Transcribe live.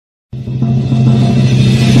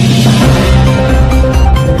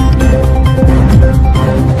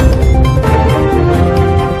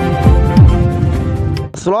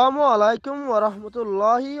alaikum wa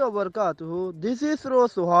rahmatullahi wa barakatuh. This is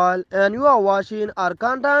Suhail and you are watching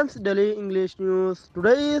Arakan Times Daily English News.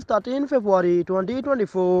 Today is 13 February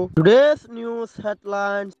 2024. Today's news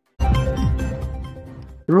headlines: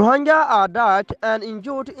 Rohingya are died and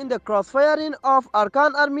injured in the crossfiring of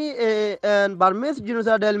Arakan Army AA and Burmese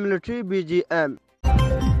Genocidal Military BGM.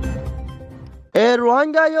 A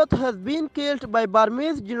Rohingya youth has been killed by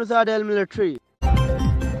Burmese Genocidal Military.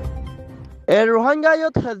 A Rohingya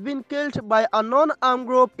youth has been killed by a non-armed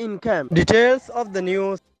group in camp. Details of the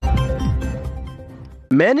news.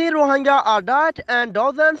 Many Rohingya are dead and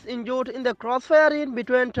dozens injured in the crossfiring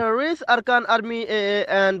between terrorist Arakan Army AA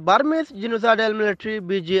and Burmese Genocidal Military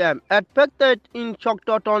BGM at Pektet in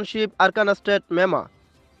Chokto Township, Arakan State, Myanmar.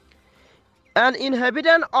 An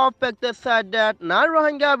inhabitant of Pektet said that 9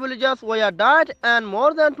 Rohingya villagers were dead and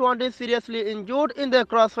more than 20 seriously injured in the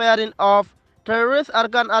crossfiring of terrorist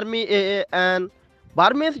Arakan Army AA and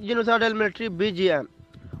Burmese Genocidal Military BGM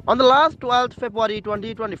on the last 12 February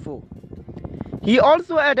 2024. He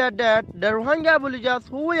also added that the Rohingya villagers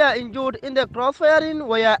who were injured in the crossfiring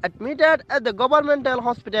were admitted at the governmental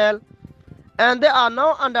hospital and they are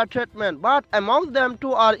now under treatment, but amongst them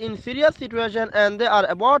 2 are in serious situation and they are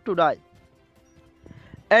about to die.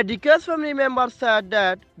 A deceased family member said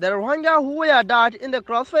that the Rohingya who were died in the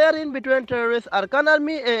crossfiring between terrorist Arakan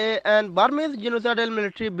Army AA and Burmese Genocidal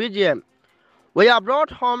Military BGM were brought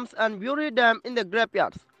homes and buried them in the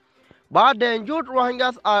graveyards. But the injured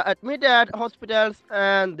Rohingyas are admitted at hospitals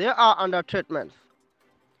and they are under treatment.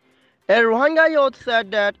 A Rohingya youth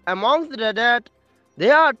said that amongst the dead,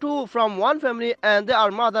 there are 2 from one family and they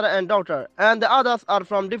are mother and daughter, and the others are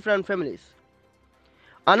from different families.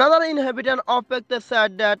 Another inhabitant of Pektet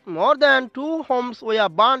said that more than 2 homes were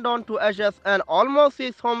burned down to ashes and almost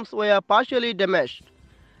 6 homes were partially damaged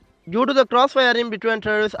due to the crossfiring between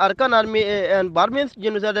terrorist Arakan Army AA and Burmese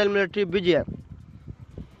Genocidal Military BGM.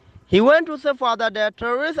 He went to say further that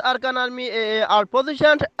terrorist Arakan Army AA are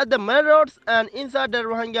positioned at the main roads and inside the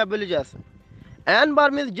Rohingya villages, and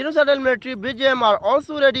Burmese Genocidal Military BGM are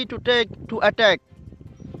also ready to attack.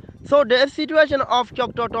 So the situation of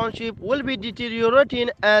Chokto Township will be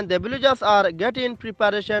deteriorating and the villagers are getting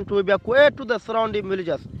preparation to evacuate to the surrounding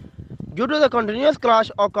villages due to the continuous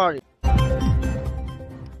clash occurring.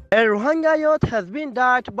 A Rohingya youth has been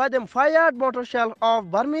died by the fired mortar shell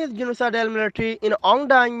of Burmese Genocidal Military in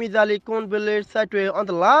Ongdang Mizalikun village Satwe on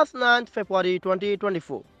the last 9th February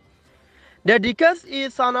 2024. The deceased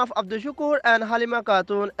is son of Abdul Shukur and Halima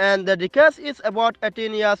Khatun, and the deceased is about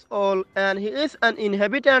 18 years old and he is an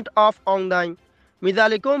inhabitant of Ongdang,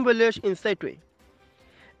 Mizalikum village in Setwe.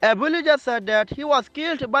 A villager said that he was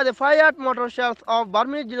killed by the fired mortar shells of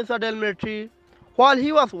Burmese Genocidal Military while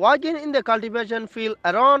he was working in the cultivation field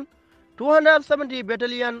around 270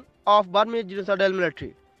 battalion of Burmese Genocidal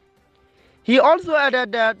Military. He also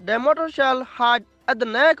added that the mortar shell had at the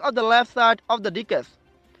neck of the left side of the deceased,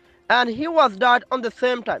 and he was died on the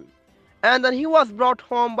same time, and then he was brought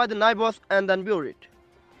home by the neighbors and then buried.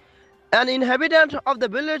 An inhabitant of the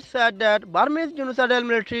village said that Burmese Genocidal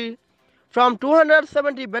Military from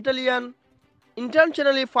 270 battalion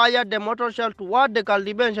intentionally fired the mortar shell toward the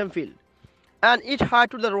cultivation field, and it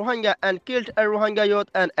hit to the Rohingya and killed a Rohingya youth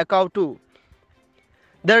and a cow too.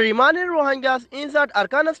 The remaining Rohingyas inside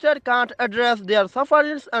Arakan state can't address their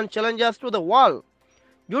sufferings and challenges to the world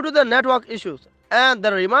due to the network issues, and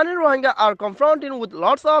the remaining Rohingya are confronting with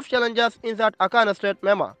lots of challenges inside Arakan State,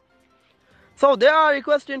 Myanmar. So they are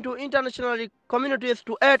requesting to international communities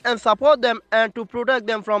to aid and support them and to protect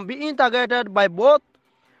them from being targeted by both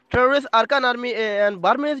terrorist Arakan Army AA and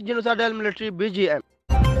Burmese Genocidal Military BGM.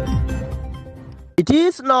 It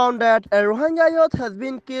is known that a Rohingya youth has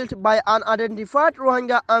been killed by an unidentified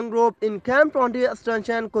Rohingya armed group in Camp 20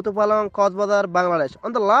 Extension, Kutupalong, Cosbazar, Bangladesh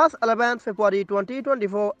on the last 11th February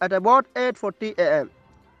 2024 at about 8:40 am.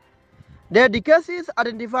 The deceased is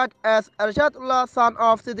identified as Arshadullah, son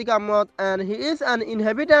of Siddiq Ahmad, and he is an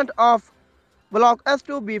inhabitant of Block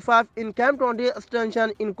S2B5 in Camp 20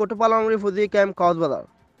 Extension in Kutupalong Refugee Camp, Cosbazar.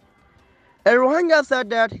 A Rohingya said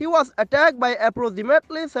that he was attacked by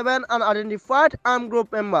approximately 7 unidentified armed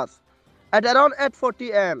group members at around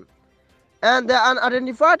 8:40 am, and the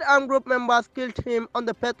unidentified armed group members killed him on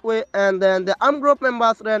the pathway and then the armed group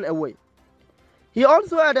members ran away. He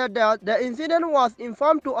also added that the incident was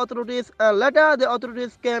informed to authorities and later the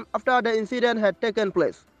authorities came after the incident had taken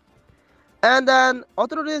place. And then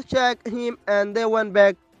authorities checked him and they went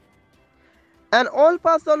back. An old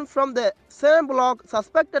person from the same block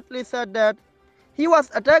suspectedly said that he was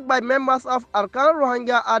attacked by members of Arakan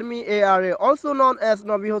Rohingya Army ARA, also known as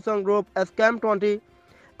Nobi Hosang Group, as Camp 20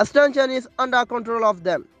 Extension is under control of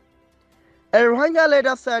them. A Rohingya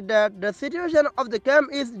leader said that the situation of the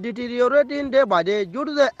camp is deteriorating day by day due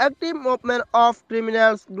to the active movement of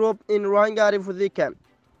criminals groups in Rohingya refugee camp.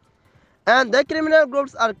 And the criminal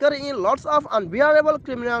groups are carrying lots of unbearable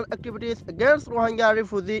criminal activities against Rohingya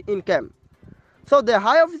refugees in camp. So the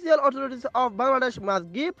high official authorities of Bangladesh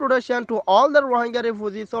must give protection to all the Rohingya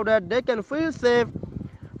refugees so that they can feel safe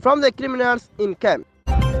from the criminals in camp.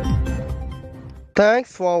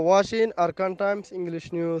 Thanks for watching Arakan Times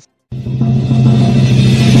English News.